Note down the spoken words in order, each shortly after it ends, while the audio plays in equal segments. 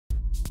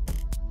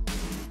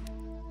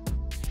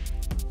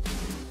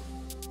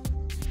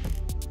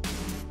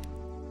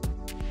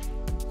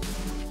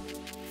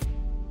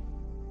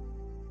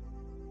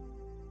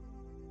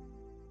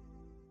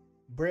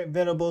Brent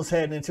Venables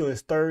heading into his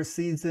third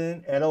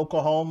season at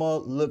Oklahoma,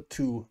 look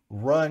to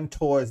run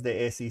towards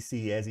the SEC,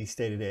 as he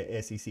stated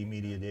at SEC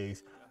Media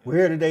Days. We're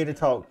here today to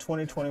talk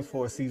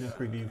 2024 season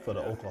preview for the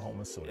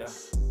Oklahoma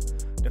Sooners.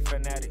 The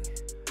fanatic,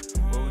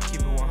 where we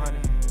keep it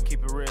 100,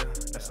 keep it real.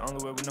 That's the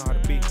only way we know how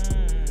to be.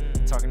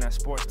 Talking that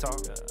sports talk,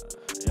 you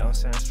know what I'm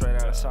saying, straight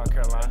out of South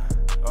Carolina,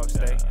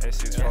 upstate,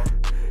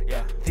 A64.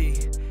 Yeah, the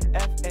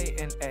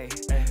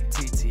FANATTIC,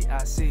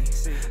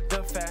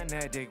 the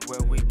fanatic,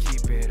 where we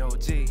keep it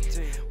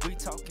OG. We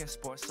talking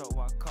sports, so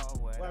I call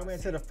what Welcome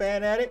into the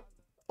Fanatic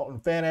on the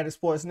Fanatic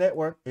Sports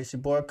Network. It's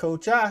your boy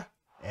Coach I,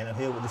 and I'm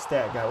here with the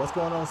Stat Guy. What's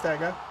going on, Stat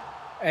Guy?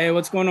 Hey,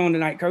 what's going on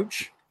tonight,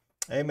 Coach?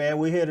 Hey, man,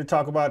 we're here to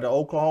talk about the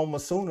Oklahoma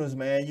Sooners,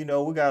 man. You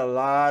know, we got a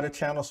lot of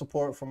channel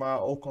support from our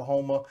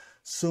Oklahoma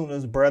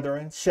Sooners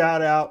brethren.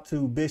 Shout out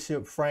to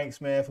Bishop Franks,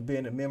 man, for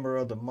being a member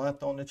of the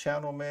month on the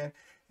channel, man.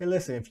 And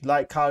listen, if you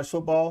like college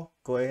football,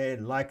 go ahead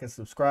and like and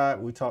subscribe.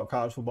 We talk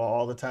college football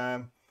all the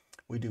time.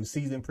 We do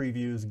season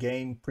previews,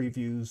 game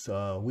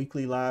previews,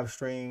 weekly live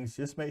streams.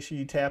 Just make sure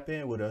you tap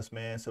in with us,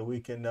 man, so we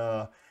can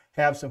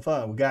have some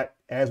fun. We got,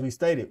 as we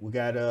stated, we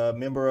got a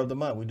member of the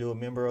month. We do a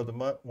member of the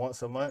month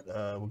once a month.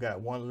 We got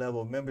one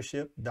level of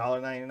membership,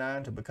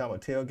 $1.99 to become a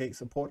tailgate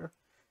supporter.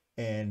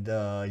 And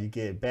you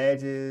get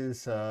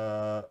badges,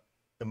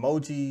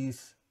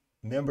 emojis,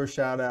 member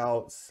shout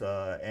outs,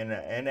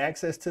 and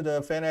access to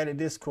the Fanatic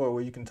Discord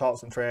where you can talk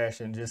some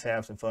trash and just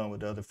have some fun with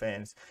the other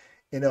fans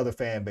in other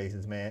fan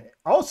bases, man.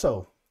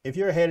 Also, if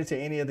you're headed to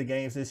any of the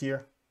games this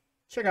year,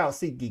 check out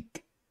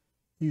SeatGeek.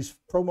 Use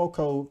promo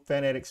code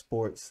Fanatic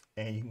Sports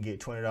and you can get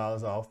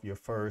 $20 off your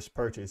first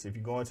purchase. If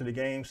you're going to the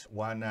games,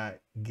 why not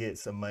get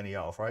some money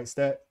off, right,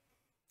 Stat?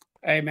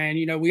 Hey, man,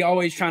 you know, we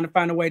always trying to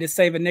find a way to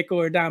save a nickel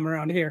or a dime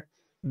around here.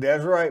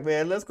 That's right,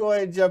 man. Let's go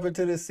ahead and jump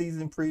into the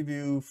season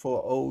preview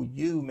for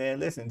OU, man.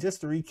 Listen,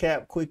 just to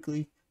recap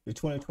quickly, the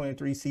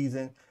 2023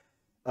 season.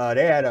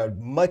 They had a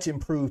much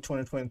improved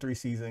 2023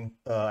 season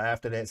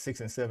after that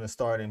 6-7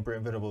 start in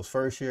Brent Venables'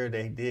 first year.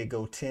 They did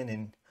go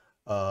 10-3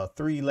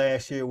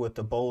 last year with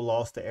the bowl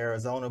loss to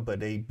Arizona,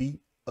 but they beat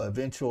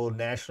eventual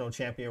national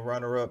champion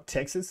runner-up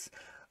Texas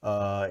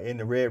in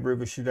the Red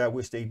River Shootout,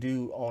 which they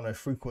do on a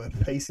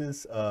frequent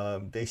basis.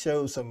 They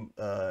showed some,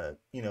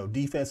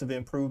 defensive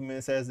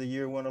improvements as the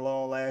year went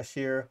along last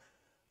year.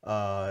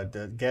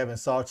 The Gavin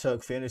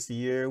Sawchuk finished the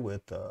year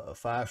with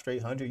 5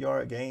 straight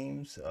 100-yard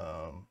games.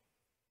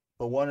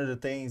 But one of the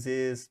things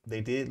is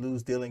they did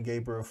lose Dillon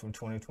Gabriel from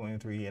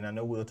 2023, and I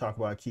know we'll talk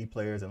about key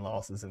players and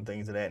losses and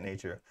things of that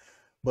nature.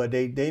 But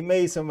they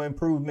made some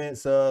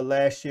improvements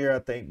last year. I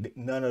think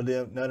none of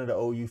the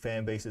OU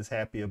fan base is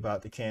happy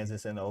about the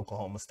Kansas and the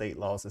Oklahoma State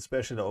loss,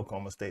 especially the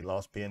Oklahoma State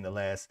loss being the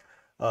last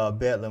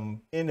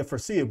bedlam in the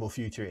foreseeable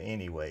future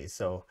anyway.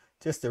 So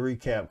just to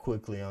recap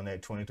quickly on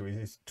that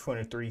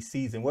 23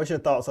 season, what's your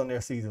thoughts on their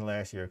season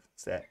last year,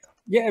 Stat?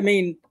 Yeah, I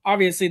mean,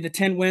 obviously the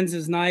 10 wins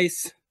is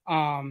nice.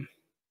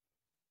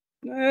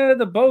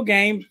 The bowl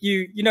game,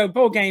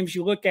 bowl games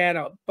you look at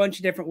a bunch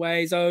of different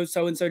ways. Oh,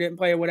 so-and-so didn't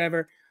play or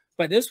whatever.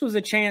 But this was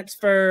a chance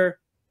for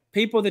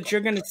people that you're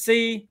going to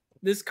see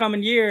this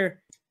coming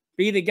year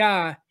be the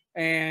guy.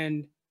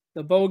 And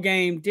the bowl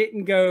game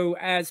didn't go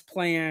as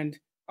planned.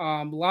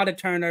 A lot of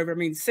turnover. I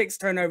mean, 6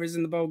 turnovers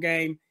in the bowl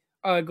game.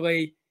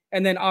 Ugly.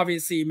 And then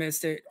obviously you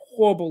missed it.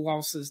 Horrible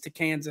losses to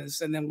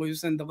Kansas and then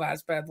losing the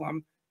last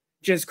bedlam.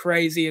 Just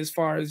crazy as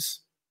far as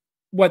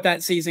what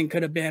that season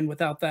could have been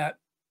without that.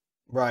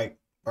 Right.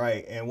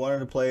 And one of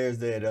the players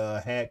that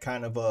had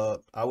kind of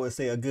I would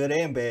say a good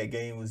and bad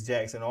game was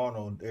Jackson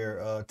Arnold.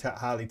 Their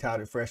highly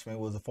touted freshman,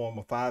 was a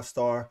former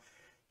 5-star.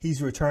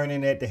 He's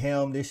returning at the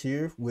helm this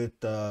year with,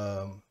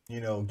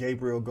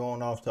 Gabriel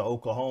going off to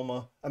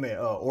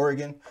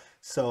Oregon.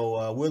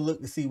 So we'll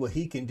look to see what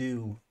he can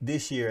do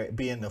this year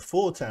being the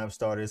full-time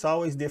starter. It's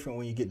always different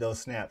when you get those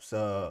snaps,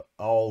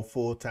 all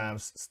full-time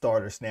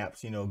starter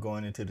snaps,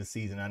 going into the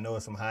season. I know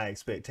it's some high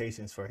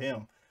expectations for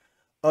him.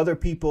 Other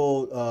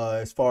people,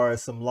 as far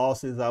as some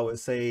losses, I would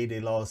say they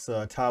lost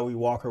Tyree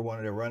Walker, one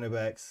of their running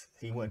backs.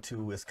 He went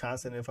to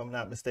Wisconsin, if I'm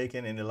not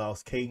mistaken, and they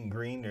lost Caden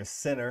Green, their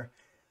center,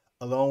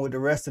 along with the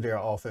rest of their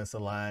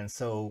offensive line.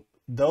 So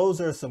those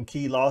are some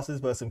key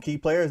losses, but some key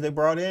players they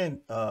brought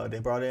in. They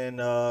brought in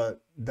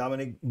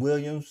Dominic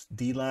Williams,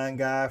 D-line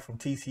guy from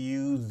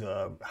TCU's,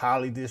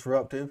 highly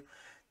disruptive.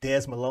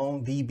 Des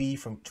Malone, DB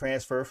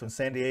transfer from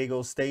San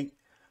Diego State.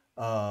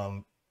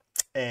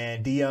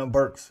 And Deion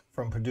Burks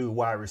from Purdue,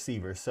 wide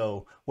receiver.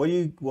 So what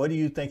are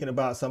you thinking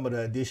about some of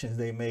the additions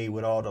they made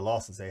with all the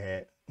losses they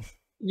had?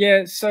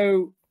 Yeah,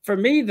 so for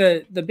me,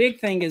 the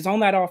big thing is on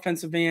that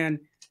offensive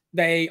end,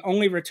 they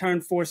only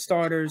returned 4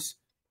 starters,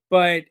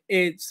 but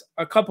it's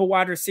a couple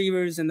wide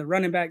receivers and the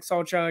running back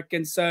Sawchuk.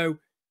 And so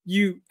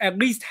you at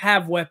least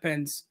have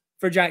weapons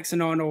for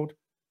Jackson Arnold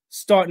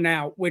starting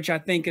out, which I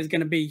think is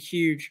going to be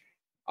huge.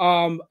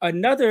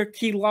 Another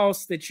key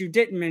loss that you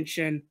didn't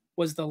mention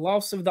was the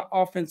loss of the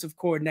offensive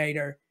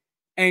coordinator.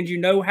 And you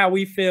know how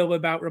we feel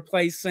about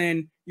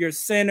replacing your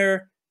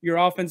center, your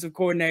offensive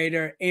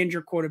coordinator, and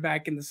your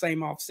quarterback in the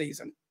same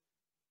offseason.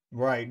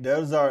 Right.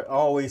 Those are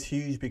always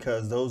huge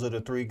because those are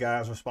the three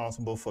guys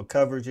responsible for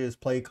coverages,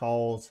 play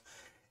calls,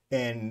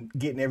 and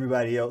getting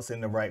everybody else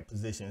in the right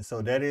position.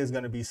 So that is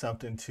going to be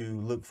something to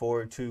look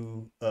forward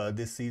to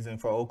this season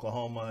for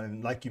Oklahoma.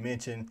 And like you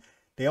mentioned,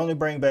 they only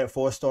bring back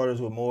four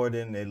starters with more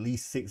than at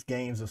least 6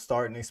 games of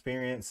starting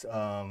experience.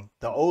 The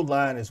old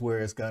line is where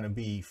it's going to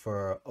be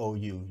for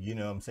OU. You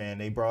know what I'm saying?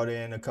 They brought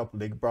in a couple.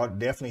 They brought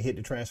definitely hit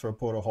the transfer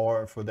portal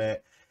hard for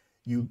that.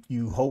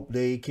 You hope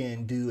they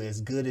can do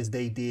as good as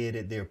they did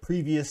at their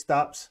previous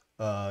stops.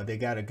 They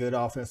got a good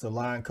offensive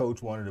line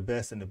coach, one of the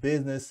best in the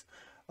business.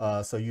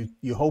 So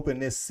you hoping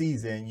this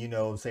season, you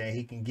know, saying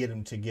he can get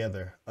them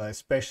together,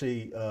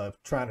 especially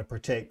trying to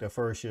protect the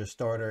first year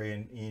starter.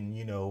 In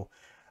you know,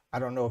 I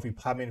don't know if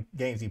how many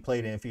games he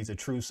played in, if he's a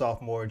true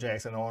sophomore,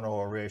 Jackson Arnold,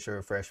 or a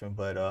redshirt freshman,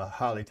 but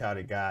highly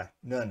touted guy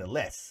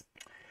nonetheless.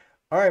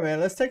 All right, man,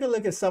 let's take a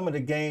look at some of the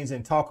games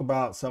and talk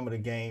about some of the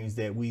games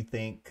that we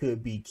think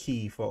could be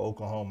key for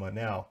Oklahoma.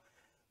 Now,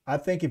 I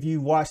think if you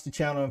watch the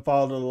channel and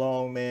followed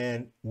along,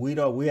 man, we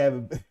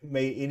haven't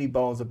made any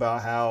bones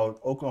about how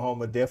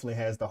Oklahoma definitely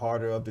has the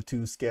harder of the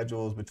two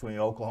schedules between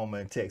Oklahoma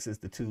and Texas,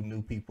 the two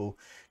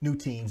new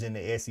teams in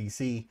the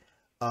SEC.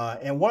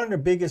 And one of the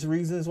biggest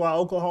reasons why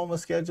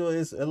Oklahoma's schedule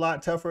is a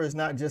lot tougher is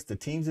not just the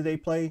teams that they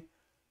play.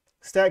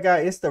 Stat guy,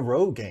 it's the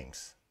road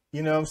games.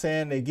 You know what I'm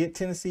saying? They get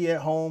Tennessee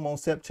at home on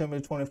September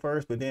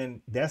 21st, but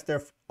then that's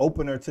their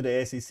opener to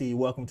the SEC.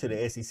 Welcome to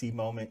the SEC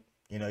moment.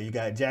 You know, you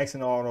got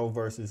Jackson Arnold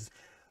versus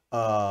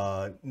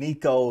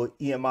Nico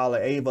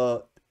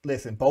Iamaleava.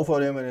 Listen, both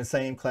of them in the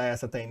same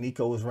class. I think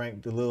Nico was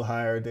ranked a little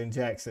higher than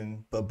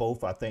Jackson, but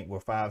both I think were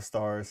 5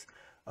 stars.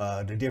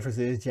 The difference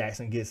is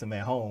Jackson gets them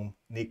at home.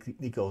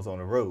 Nico's on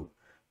the road.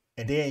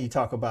 And then you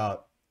talk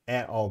about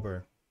at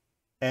Auburn,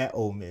 at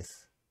Ole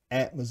Miss,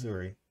 at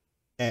Missouri,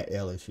 at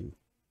LSU.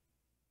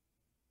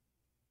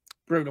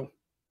 Brutal,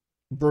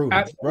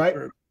 Right?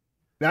 brutal.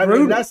 I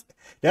mean,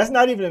 that's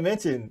not even to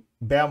mention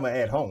Bama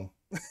at home.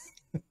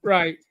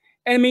 Right.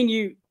 And I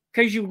mean,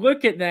 because you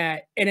look at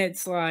that and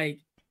it's like,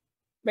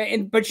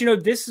 but you know,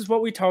 this is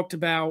what we talked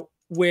about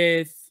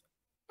with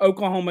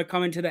Oklahoma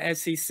coming to the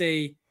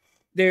SEC.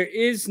 There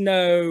is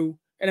no,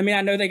 and I mean,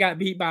 I know they got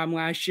beat by them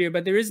last year,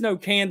 but there is no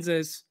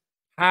Kansas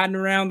hiding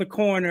around the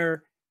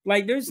corner.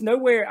 Like, there's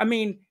nowhere. I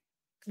mean,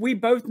 we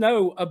both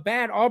know a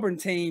bad Auburn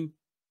team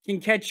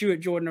can catch you at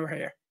Jordan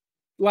O'Hare.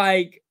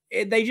 Like,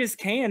 they just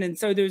can. And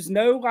so there's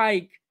no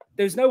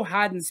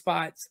hiding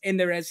spots in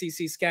their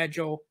SEC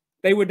schedule.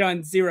 They were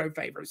done 0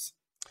 favors.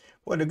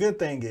 Well, the good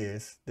thing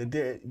is,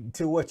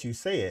 to what you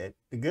said,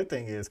 the good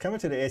thing is coming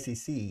to the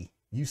SEC,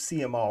 you see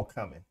them all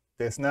coming.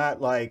 There's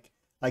not like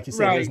you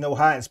said, there's no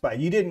hiding spot.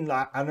 You didn't,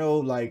 I know,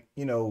 like,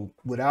 you know,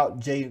 without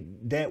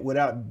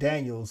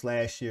Daniels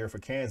last year for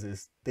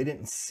Kansas, they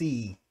didn't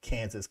see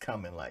Kansas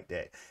coming like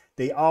that.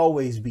 They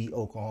always beat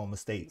Oklahoma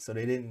State. So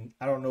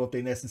I don't know if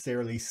they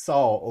necessarily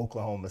saw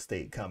Oklahoma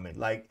State coming.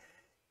 Like,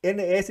 in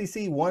the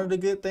SEC, one of the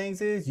good things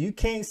is you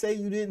can't say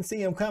you didn't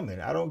see them coming.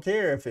 I don't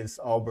care if it's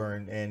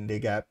Auburn and they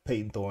got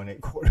Peyton Thorne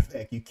at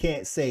quarterback. You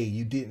can't say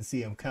you didn't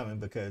see them coming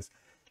because,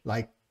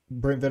 like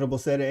Brent Venable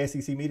said at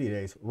SEC Media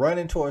Days,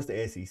 running towards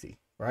the SEC,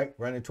 right?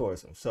 Running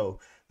towards them. So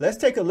let's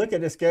take a look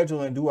at the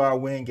schedule and do our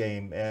win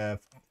game.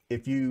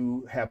 If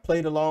you have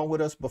played along with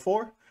us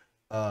before,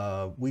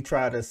 we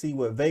try to see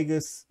what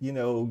Vegas, you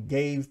know,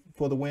 gave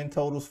for the win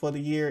totals for the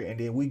year. And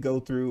then we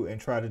go through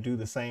and try to do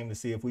the same to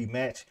see if we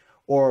match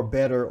or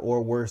better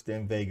or worse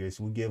than Vegas.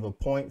 We give a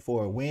point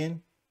for a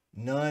win,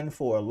 none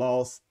for a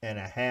loss, and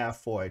a half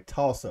for a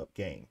toss-up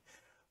game.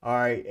 All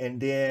right,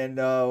 and then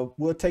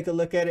we'll take a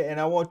look at it. And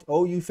I want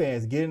OU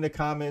fans, get in the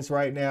comments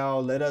right now.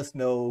 Let us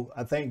know.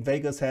 I think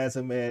Vegas has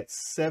them at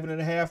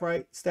 7.5,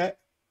 right, Stat?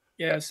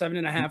 Yeah,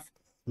 7.5.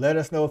 Let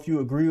us know if you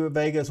agree with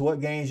Vegas, what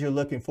games you're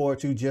looking forward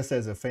to just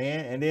as a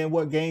fan, and then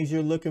what games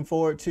you're looking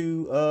forward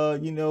to,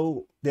 you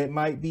know, that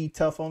might be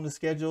tough on the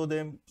schedule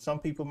than some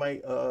people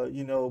might,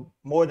 you know,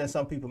 more than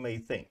some people may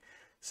think.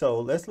 So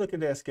let's look at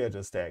that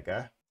schedule, Stat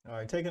Guy. All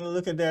right, taking a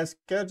look at that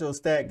schedule,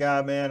 Stat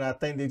Guy, man, I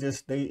think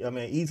I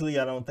mean, easily,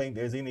 I don't think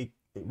there's any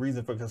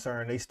reason for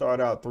concern. They start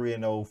out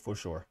 3-0 for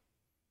sure.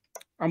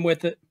 I'm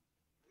with it.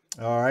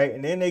 All right,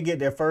 and then they get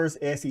their first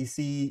SEC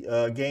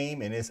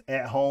game, and it's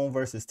at home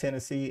versus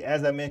Tennessee.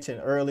 As I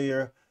mentioned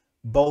earlier,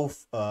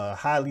 both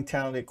highly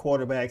talented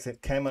quarterbacks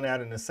that coming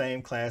out in the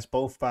same class,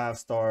 both 5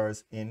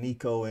 stars in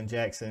Nico and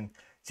Jackson.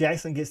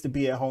 Jackson gets to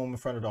be at home in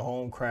front of the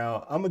home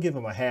crowd. I'm going to give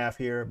him a half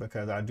here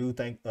because I do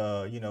think,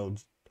 you know,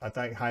 I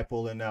think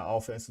Heupel and that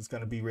offense is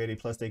going to be ready.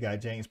 Plus, they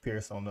got James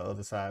Pierce on the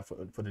other side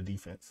for the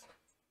defense.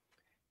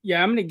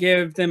 Yeah, I'm going to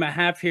give them a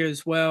half here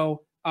as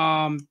well.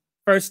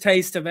 First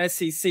taste of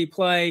SEC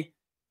play,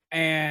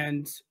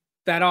 and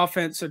that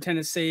offense for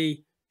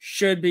Tennessee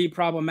should be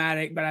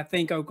problematic, but I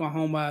think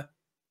Oklahoma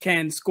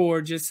can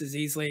score just as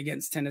easily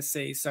against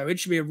Tennessee. So it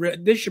should be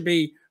this should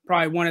be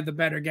probably one of the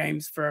better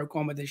games for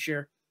Oklahoma this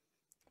year.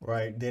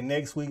 Right. Then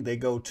next week they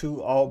go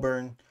to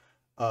Auburn,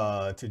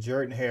 to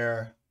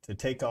Jordan-Hare to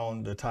take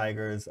on the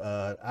Tigers.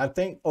 I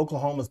think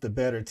Oklahoma's the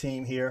better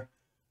team here.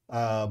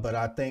 But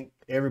I think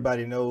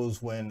everybody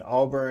knows when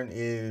Auburn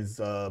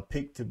is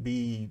picked to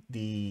be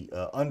the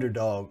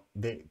underdog,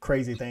 that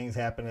crazy things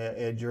happen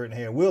at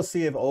Jordan-Hare. We'll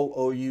see if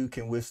OU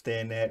can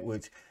withstand that,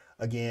 which,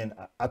 again,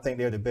 I think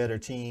they're the better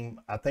team.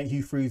 I think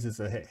Hugh Freeze is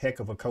a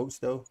heck of a coach,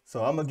 though.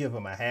 So I'm going to give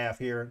him a half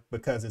here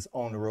because it's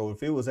on the road.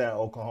 If it was at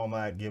Oklahoma,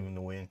 I'd give him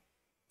the win.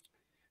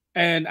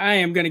 And I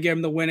am going to give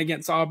him the win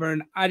against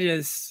Auburn.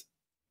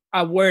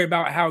 I worry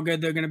about how good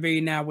they're going to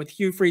be now with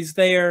Hugh Freeze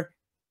there.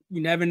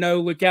 You never know.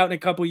 Look out in a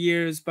couple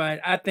years. But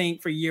I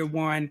think for year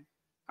one,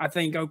 I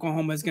think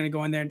Oklahoma is going to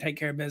go in there and take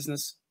care of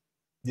business.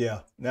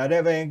 Yeah. Now,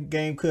 that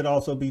game could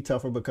also be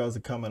tougher because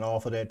of coming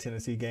off of that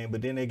Tennessee game.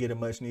 But then they get a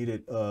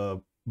much-needed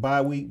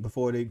bye week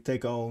before they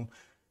take on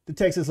the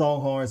Texas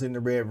Longhorns in the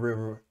Red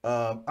River.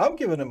 I'm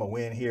giving them a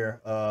win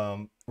here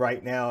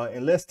right now.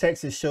 Unless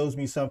Texas shows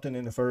me something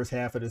in the first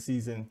half of the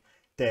season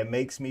that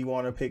makes me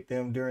want to pick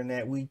them during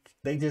that week.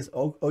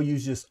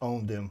 OU's just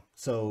owned them.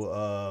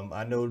 So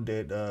I know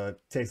that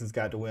Texas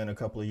got the win a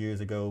couple of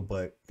years ago,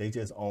 but they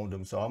just owned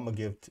them. So I'm going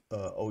to give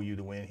OU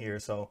the win here.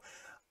 So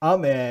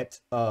I'm at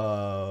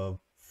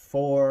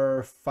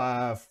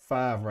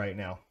 4-5-5 right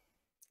now.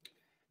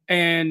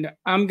 And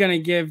I'm going to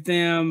give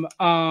them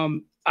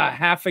a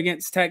half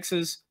against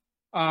Texas.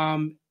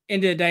 End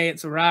of the day,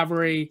 it's a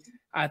rivalry.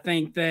 I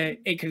think that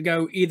it could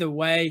go either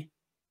way.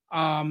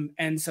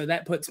 And so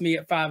that puts me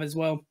at 5 as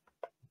well.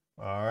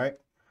 All right.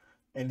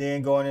 And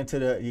then going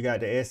into you got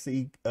the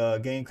SC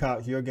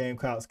Gamecocks, your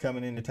Gamecocks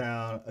coming into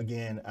town.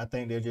 Again, I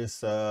think they're just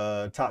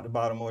top to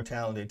bottom more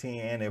talented team,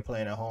 and they're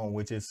playing at home,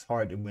 which is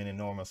hard to win in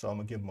Norman. So I'm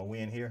going to give them a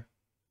win here.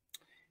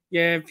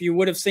 Yeah, if you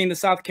would have seen the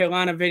South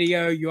Carolina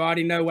video, you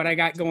already know what I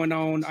got going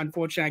on.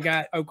 Unfortunately, I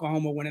got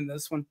Oklahoma winning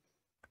this one.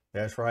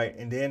 That's right.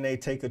 And then they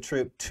take a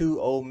trip to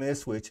Ole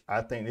Miss, which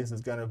I think this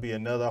is going to be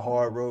another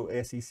hard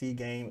road SEC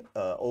game.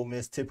 Ole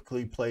Miss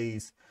typically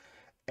plays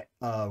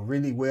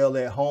really well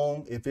at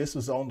home. If this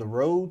was on the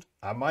road,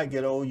 I might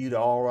get OU the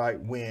all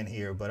right win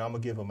here, but I'm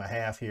going to give them a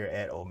half here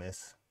at Ole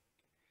Miss.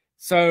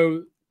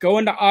 So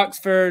going to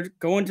Oxford,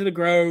 going to the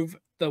Grove,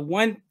 the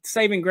one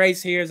saving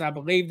grace here is I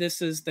believe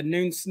this is the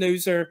noon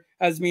snoozer,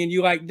 as me and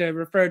you like to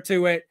refer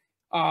to it.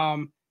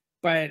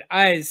 But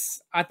I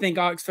think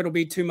Oxford will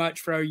be too much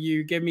for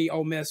OU. Give me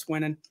Ole Miss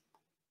winning.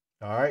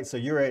 All right, so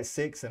you're at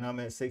 6 and I'm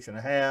at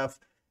 6.5.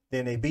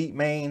 Then they beat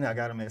Maine. I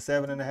got them at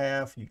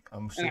 7.5.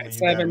 I'm assuming you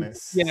got them at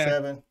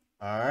 7.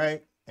 All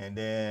right, and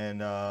then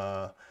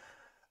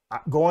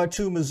going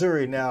to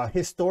Missouri. Now,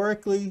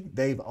 historically,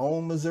 they've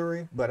owned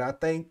Missouri, but I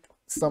think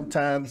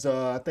sometimes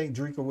I think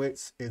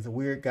Drinkwitz is a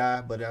weird guy,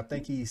 but I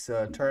think he's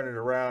turning it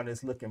around.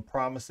 It's looking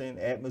promising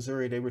at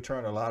Missouri. They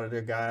returned a lot of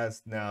their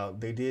guys. Now,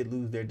 they did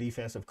lose their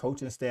defensive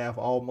coaching staff,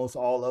 almost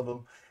all of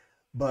them.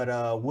 But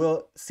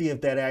we'll see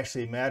if that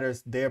actually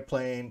matters. They're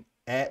playing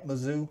at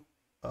Mizzou.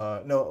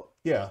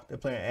 They're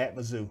playing at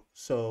Mizzou.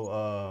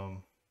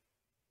 So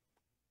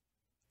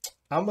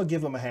I'm going to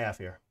give them a half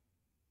here.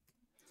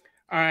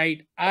 All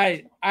right.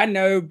 I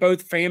know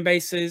both fan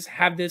bases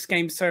have this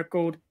game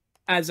circled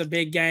as a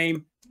big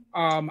game.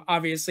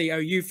 Obviously,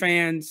 OU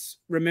fans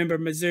remember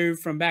Mizzou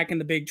from back in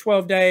the Big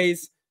 12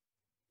 days.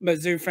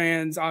 Mizzou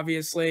fans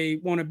obviously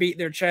want to beat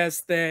their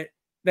chest that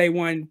they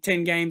won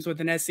 10 games with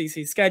an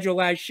SEC schedule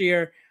last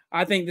year.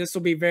 I think this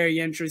will be very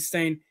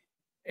interesting.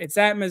 It's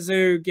at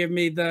Mizzou. Give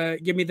me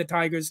the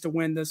Tigers to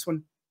win this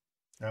one.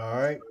 All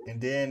right.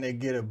 And then they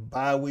get a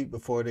bye week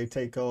before they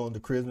take on the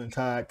Crimson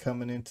Tide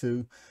coming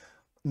into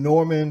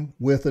Norman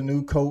with a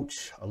new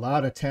coach, a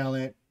lot of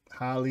talent,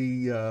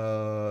 highly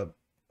a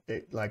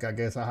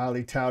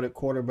highly touted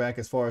quarterback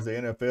as far as the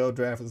NFL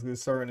draft is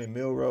concerned in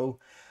Milroe.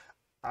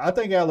 I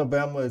think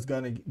Alabama is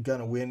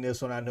gonna win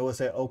this one. I know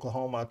it's at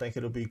Oklahoma. I think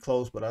it'll be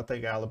close, but I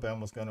think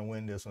Alabama's gonna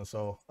win this one.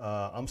 So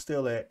I'm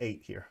still at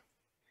 8 here.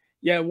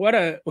 Yeah, what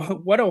a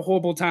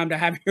horrible time to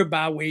have your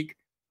bye week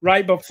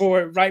right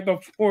before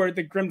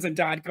the Crimson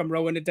Tide come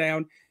rolling it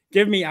down.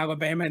 Give me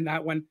Alabama in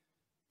that one.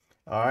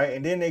 All right,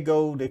 and then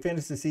they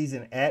finish the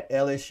season at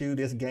LSU.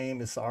 This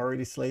game is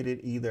already slated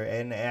either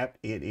at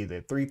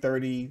either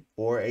 3:30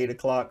 or 8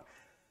 o'clock.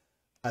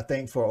 I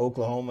think for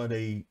Oklahoma,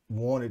 they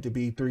want it to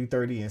be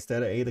 3:30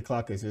 instead of 8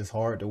 o'clock. It's just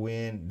hard to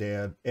win.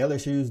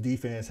 LSU's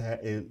defense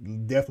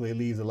it definitely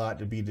leaves a lot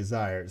to be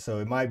desired. So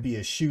it might be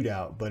a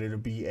shootout, but it'll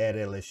be at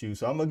LSU.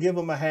 So I'm going to give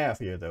them a half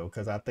here, though,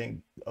 because I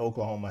think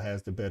Oklahoma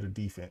has the better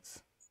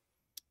defense.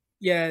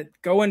 Yeah,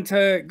 going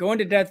to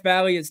Death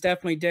Valley is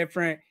definitely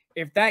different.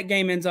 If that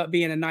game ends up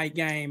being a night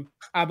game,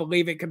 I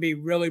believe it could be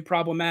really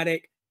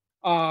problematic.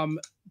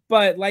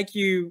 But like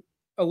you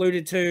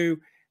alluded to,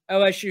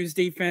 LSU's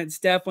defense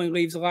definitely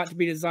leaves a lot to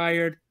be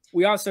desired.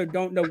 We also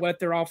don't know what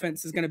their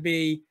offense is going to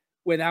be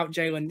without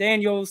Jalen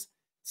Daniels.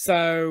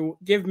 So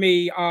give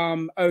me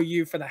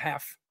OU for the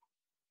half.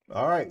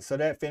 All right, so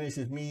that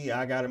finishes me.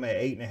 I got them at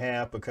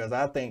 8.5 because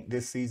I think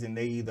this season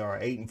they either are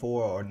 8-4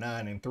 or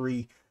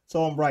 9-3.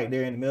 So I'm right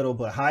there in the middle,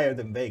 but higher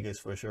than Vegas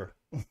for sure.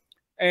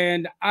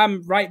 And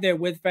I'm right there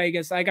with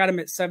Vegas. I got them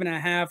at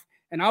 7.5.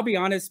 And I'll be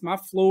honest, my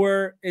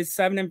floor is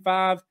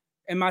 7-5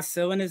 and my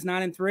ceiling is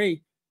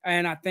 9-3.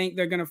 And I think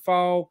they're going to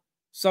fall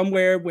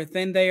somewhere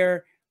within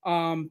there.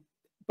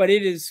 But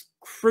it is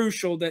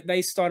crucial that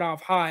they start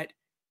off hot,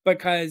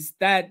 because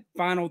that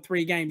final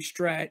 3-game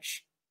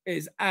stretch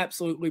is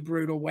absolutely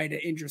brutal way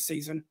to end your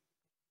season.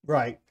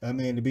 Right. I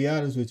mean, to be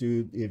honest with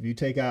you, if you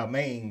take out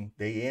Maine,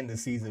 they end the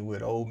season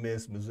with Ole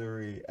Miss,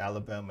 Missouri,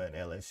 Alabama, and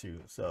LSU.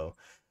 So,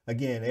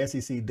 again, the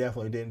SEC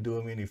definitely didn't do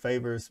them any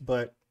favors,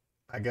 but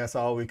I guess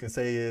all we can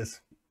say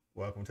is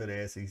welcome to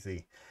the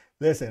SEC.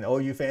 Listen,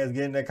 OU fans,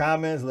 get in the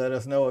comments. Let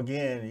us know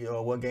again,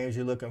 what games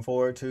you're looking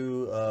forward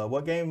to.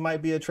 What game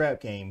might be a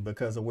trap game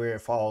because of where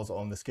it falls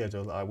on the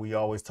schedule. We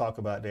always talk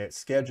about that.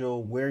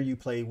 Schedule, where you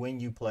play, when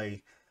you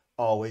play,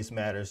 always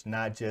matters,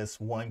 not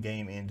just one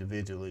game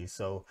individually.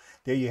 So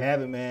there you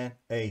have it, man.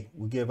 Hey,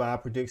 we give our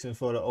predictions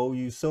for the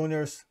OU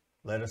Sooners.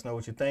 Let us know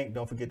what you think.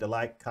 Don't forget to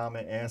like,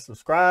 comment, and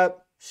subscribe.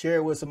 Share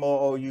it with some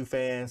more OU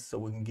fans so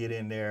we can get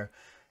in there.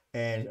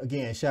 And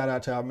again, shout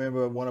out to our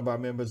member, one of our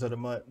members of the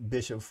month,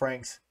 Bishop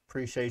Franks.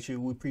 Appreciate you.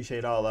 We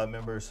appreciate all our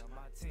members.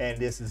 And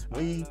this is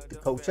we, the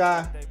Coach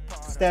I,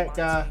 Stat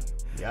Guy.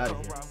 We out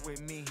of here.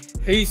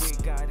 Peace.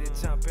 We got it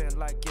jumping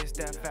like it's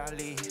that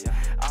valley.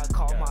 I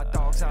call my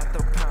dogs out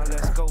the pound,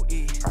 let's go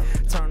eat.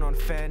 Turn on the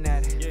fan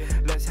at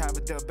it, let's have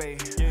a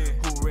debate.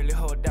 Who really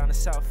hold down the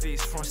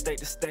Southeast from state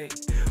to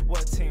state?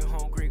 What team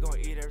hungry gonna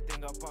eat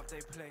everything up off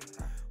they plate?